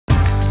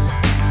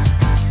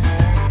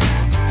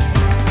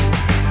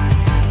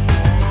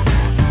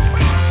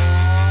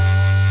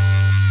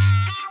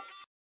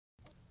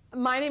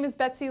My name is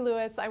Betsy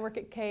Lewis. I work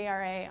at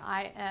KERA.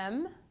 I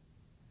am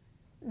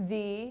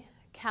the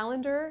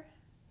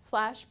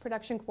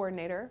calendar/production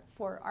coordinator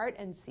for Art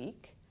and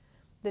Seek,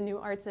 the new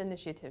arts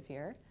initiative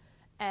here.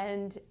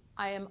 And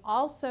I am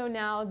also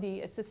now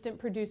the assistant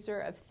producer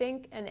of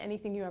Think and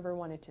Anything You Ever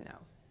Wanted to Know.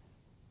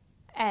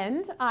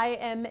 And I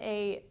am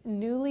a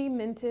newly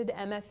minted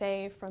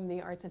MFA from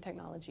the Arts and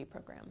Technology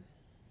program.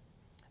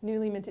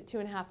 Newly minted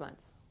 2.5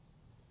 months.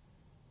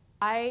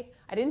 I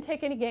didn't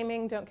take any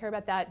gaming, don't care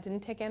about that, didn't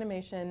take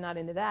animation, not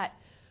into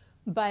that.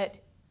 But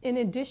in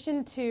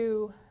addition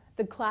to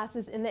the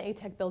classes in the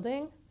ATEC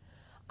building,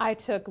 I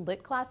took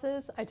lit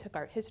classes, I took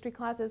art history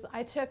classes,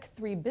 I took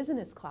 3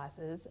 business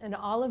classes, and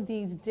all of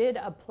these did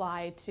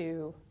apply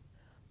to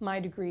my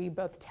degree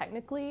both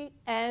technically,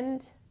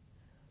 and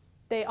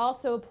they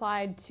also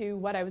applied to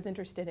what I was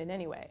interested in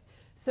anyway.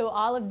 So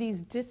all of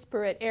these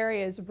disparate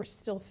areas were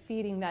still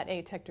feeding that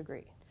ATEC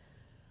degree.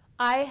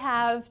 I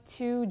have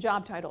 2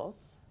 job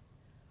titles.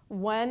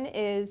 One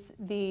is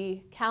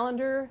the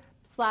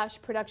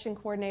calendar/production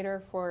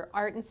coordinator for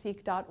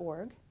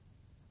artandseek.org.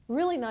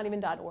 Really not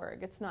even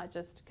 .org. It's not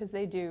just because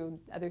they do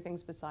other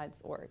things besides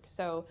org.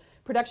 So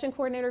production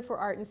coordinator for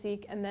Art and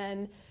Seek, and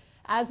then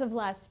as of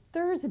last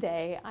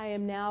Thursday, I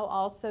am now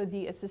also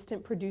the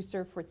assistant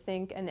producer for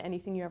Think and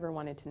Anything You Ever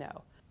Wanted to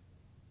Know.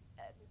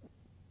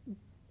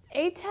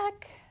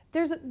 ATEC,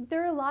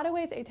 there are a lot of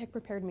ways ATEC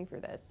prepared me for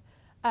this.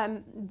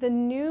 The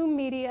new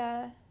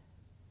media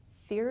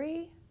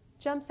theory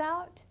jumps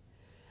out,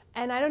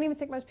 and I don't even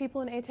think most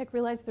people in ATEC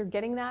realize they're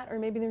getting that, or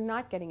maybe they're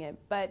not getting it.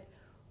 But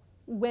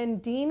when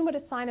Dean would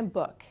assign a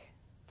book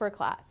for a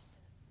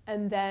class,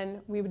 and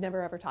then we would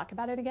never ever talk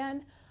about it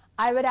again,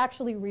 I would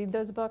actually read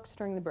those books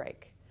during the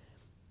break.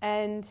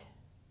 And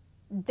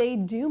they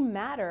do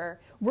matter.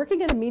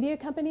 Working at a media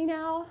company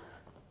now,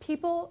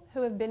 people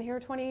who have been here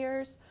 20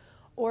 years,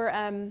 or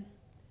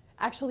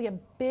actually a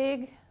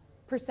big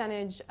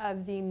percentage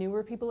of the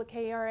newer people at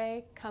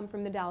KERA come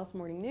from the Dallas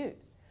Morning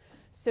News.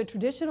 So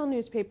traditional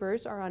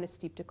newspapers are on a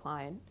steep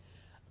decline,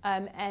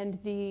 and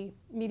the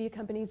media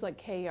companies like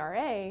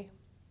KERA,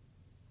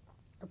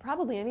 or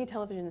probably any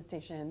television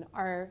station,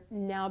 are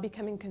now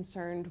becoming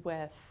concerned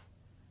with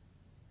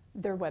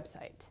their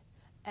website.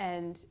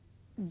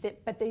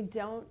 But they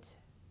don't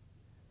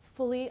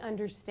fully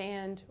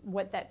understand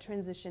what that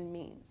transition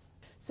means.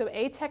 So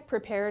ATEC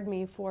prepared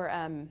me for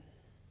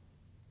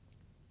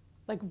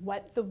like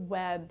what the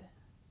web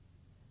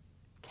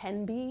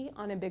can be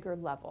on a bigger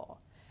level,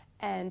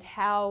 and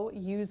how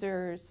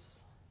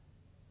users,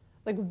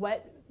 like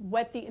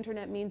what the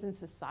internet means in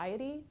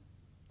society.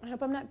 I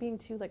hope I'm not being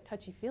too like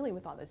touchy-feely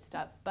with all this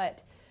stuff,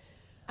 but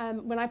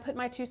when I put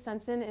my 2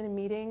 cents in a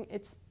meeting,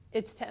 it's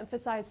to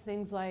emphasize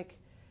things like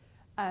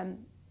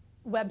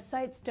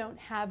websites don't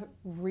have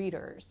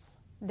readers,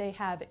 they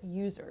have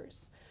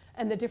users.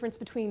 And the difference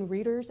between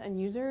readers and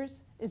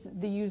users is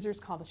the users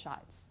call the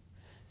shots.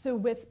 So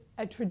with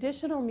a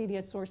traditional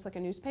media source like a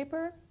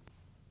newspaper,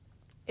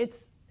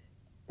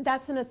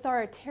 that's an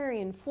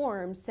authoritarian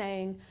form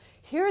saying,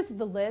 here's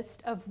the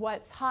list of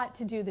what's hot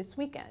to do this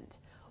weekend.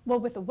 Well,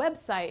 with a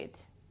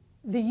website,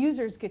 the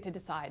users get to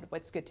decide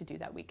what's good to do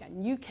that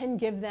weekend. You can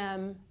give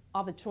them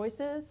all the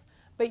choices,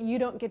 but you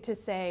don't get to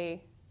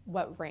say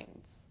what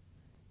reigns.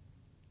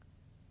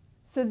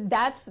 So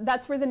that's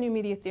where the new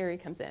media theory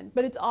comes in.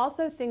 But it's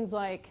also things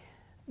like,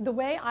 the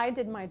way I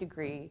did my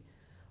degree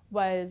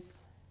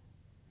was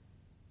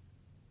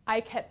I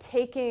kept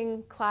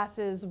taking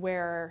classes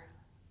where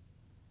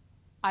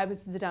I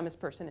was the dumbest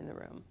person in the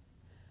room.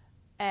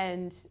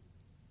 And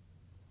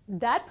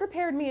that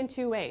prepared me in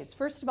 2 ways.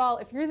 First of all,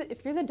 if you're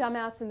the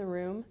dumbass in the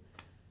room,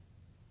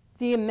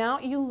 the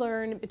amount you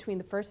learn between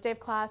the first day of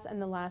class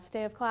and the last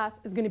day of class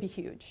is going to be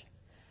huge.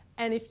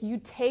 And if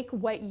you take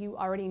what you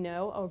already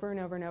know over and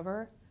over and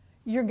over,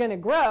 you're going to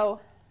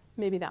grow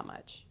maybe that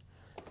much.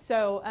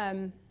 So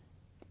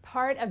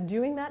part of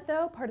doing that,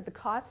 though, part of the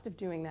cost of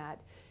doing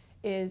that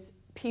is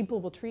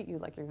people will treat you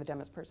like you're the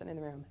dumbest person in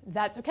the room.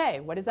 That's okay.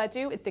 What does that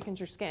do? It thickens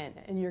your skin,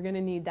 and you're going to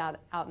need that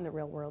out in the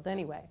real world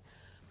anyway.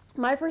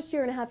 My first 1.5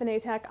 years in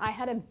ATEC,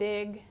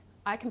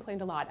 I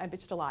complained a lot, I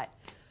bitched a lot,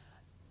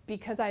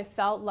 because I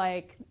felt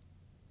like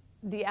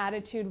the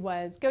attitude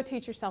was, go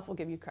teach yourself, we'll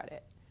give you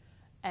credit.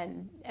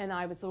 And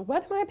I was like,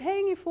 what am I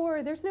paying you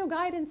for? There's no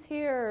guidance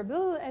here.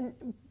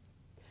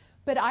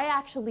 But I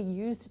actually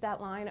used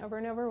that line over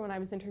and over when I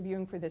was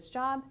interviewing for this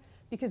job,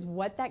 because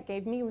what that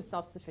gave me was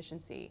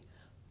self-sufficiency.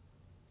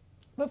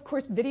 But of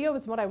course, video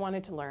is what I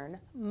wanted to learn.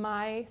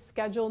 My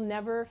schedule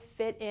never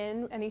fit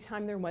in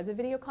anytime there was a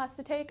video class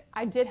to take.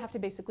 I did have to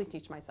basically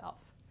teach myself.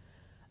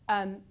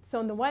 So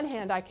on the one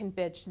hand, I can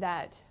bitch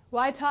that,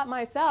 well, I taught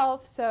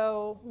myself,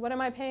 so what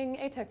am I paying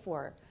ATEC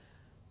for?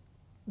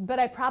 But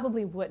I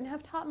probably wouldn't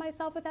have taught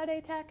myself without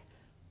ATEC.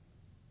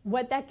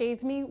 What that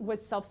gave me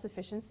was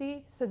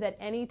self-sufficiency, so that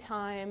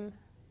anytime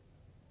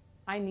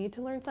I need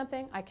to learn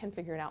something, I can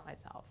figure it out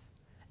myself.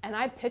 And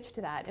I pitched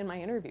that in my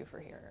interview for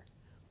here,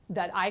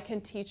 that I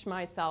can teach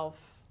myself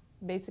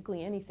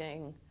basically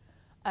anything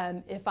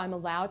if I'm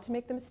allowed to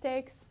make the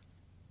mistakes.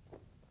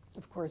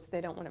 Of course,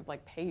 they don't want to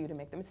like pay you to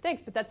make the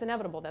mistakes, but that's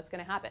inevitable. That's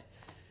going to happen.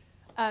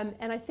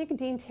 And I think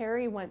Dean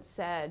Terry once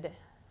said,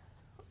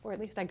 or at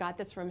least I got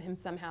this from him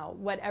somehow,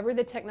 whatever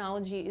the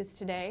technology is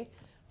today,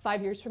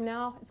 5 years from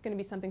now, it's going to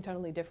be something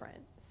totally different.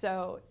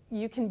 So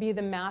you can be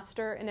the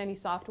master in any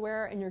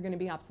software and you're going to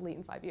be obsolete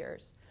in 5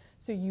 years.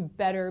 So you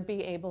better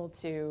be able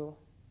to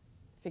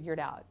figure it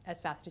out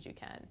as fast as you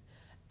can.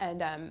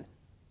 And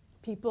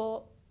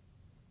people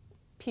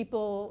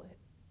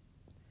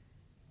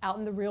out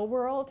in the real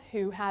world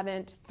who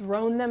haven't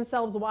thrown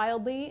themselves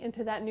wildly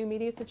into that new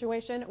media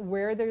situation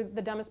where they're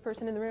the dumbest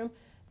person in the room,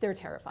 they're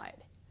terrified.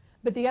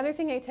 But the other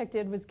thing ATEC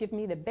did was give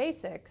me the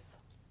basics.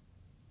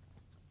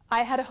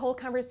 I had a whole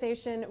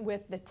conversation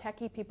with the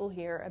techie people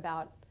here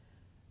about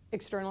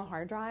external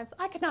hard drives.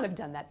 I could not have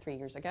done that 3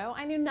 years ago.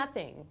 I knew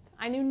nothing.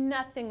 I knew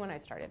nothing when I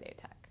started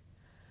ATEC.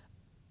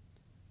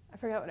 I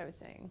forgot what I was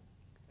saying.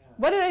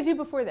 What did I do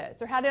before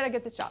this? Or how did I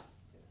get this job?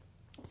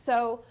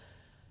 So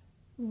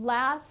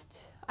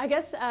I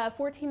guess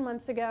 14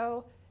 months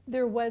ago,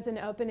 there was an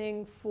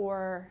opening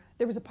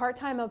there was a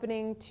part-time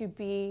opening to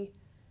be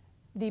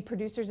the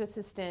producer's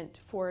assistant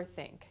for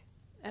Think.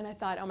 And I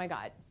thought, oh my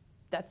God,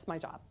 that's my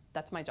job.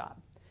 That's my job.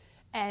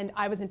 And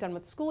I wasn't done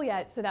with school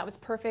yet, so that was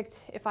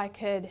perfect if I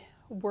could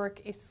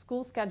work a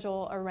school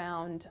schedule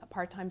around a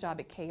part-time job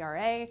at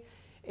KERA.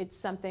 It's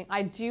something,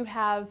 I do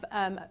have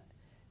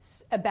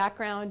a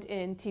background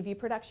in TV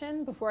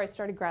production before I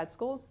started grad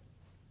school.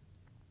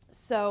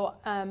 So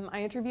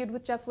I interviewed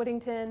with Jeff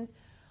Whittington.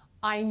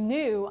 I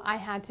knew I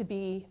had to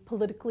be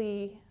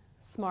politically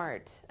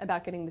smart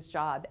about getting this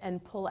job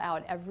and pull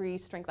out every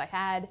strength I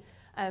had.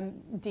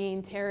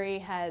 Dean Terry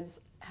has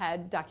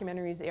had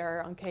documentaries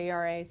air on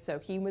KERA, so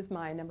he was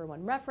my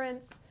 #1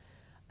 reference.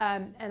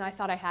 And I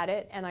thought I had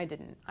it, and I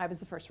didn't. I was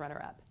the first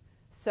runner-up.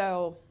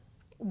 So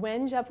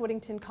when Jeff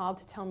Whittington called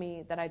to tell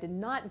me that I did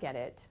not get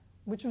it,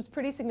 which was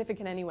pretty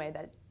significant anyway,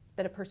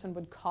 that a person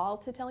would call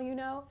to tell you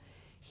no,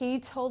 he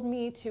told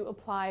me to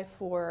apply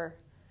for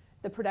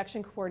the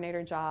production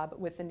coordinator job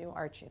with the new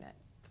arts unit.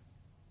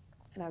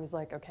 And I was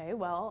like, okay,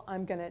 well,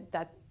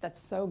 that's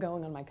so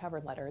going on my cover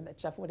letter that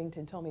Jeff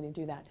Whittington told me to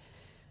do that.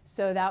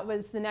 So that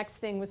was, the next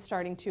thing was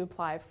starting to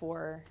apply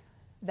for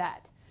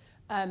that.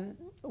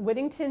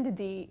 Whittington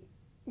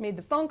made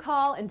the phone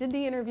call and did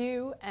the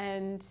interview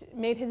and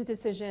made his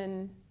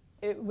decision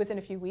within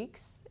a few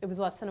weeks. It was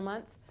less than a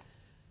month.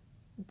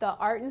 The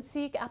Art and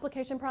Seek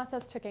application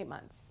process took 8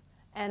 months.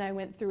 And I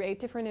went through 8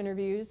 different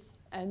interviews,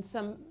 and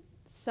some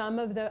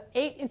of the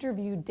 8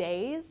 interview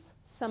days,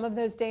 some of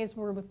those days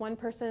were with one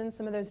person,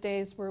 some of those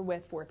days were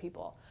with 4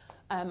 people.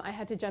 I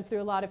had to jump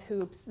through a lot of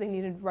hoops. They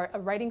needed a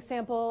writing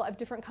sample of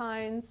different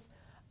kinds.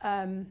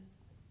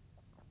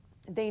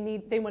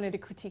 They wanted a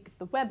critique of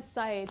the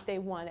website. They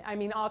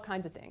wanted, all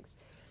kinds of things.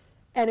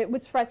 And it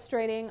was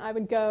frustrating. I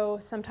would go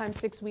sometimes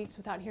 6 weeks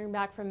without hearing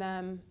back from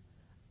them.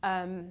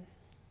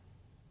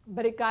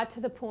 But it got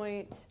to the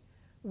point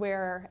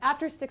where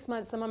after 6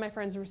 months, some of my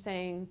friends were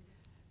saying,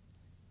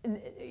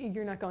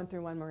 you're not going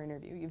through one more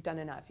interview. You've done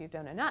enough. You've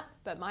done enough.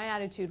 But my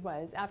attitude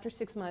was, after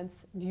 6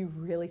 months, do you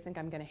really think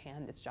I'm going to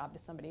hand this job to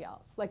somebody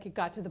else? Like, it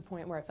got to the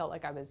point where I felt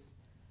like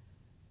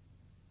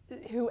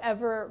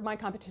whoever my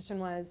competition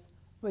was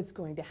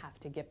going to have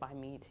to get by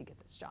me to get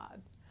this job.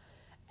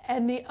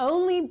 And it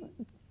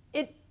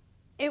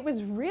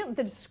was real,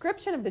 the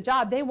description of the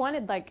job, they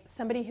wanted like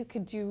somebody who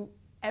could do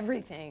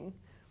everything.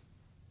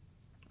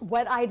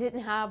 What I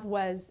didn't have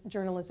was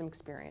journalism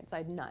experience. I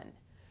had none.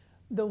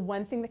 The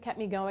one thing that kept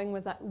me going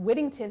was that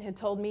Whittington had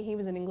told me he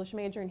was an English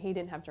major and he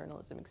didn't have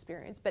journalism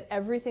experience, but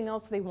everything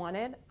else they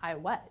wanted, I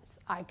was.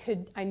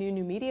 I knew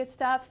new media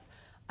stuff.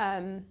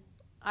 I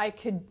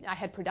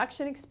had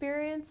production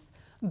experience,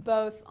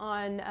 both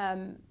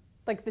on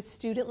like the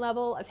student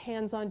level of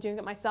hands-on doing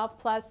it myself,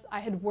 plus I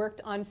had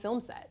worked on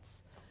film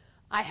sets.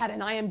 I had an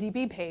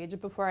IMDb page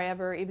before I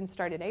ever even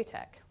started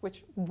ATEC,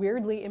 which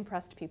weirdly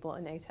impressed people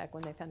in ATEC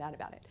when they found out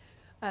about it.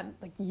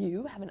 Like,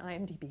 you have an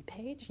IMDb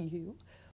page, you?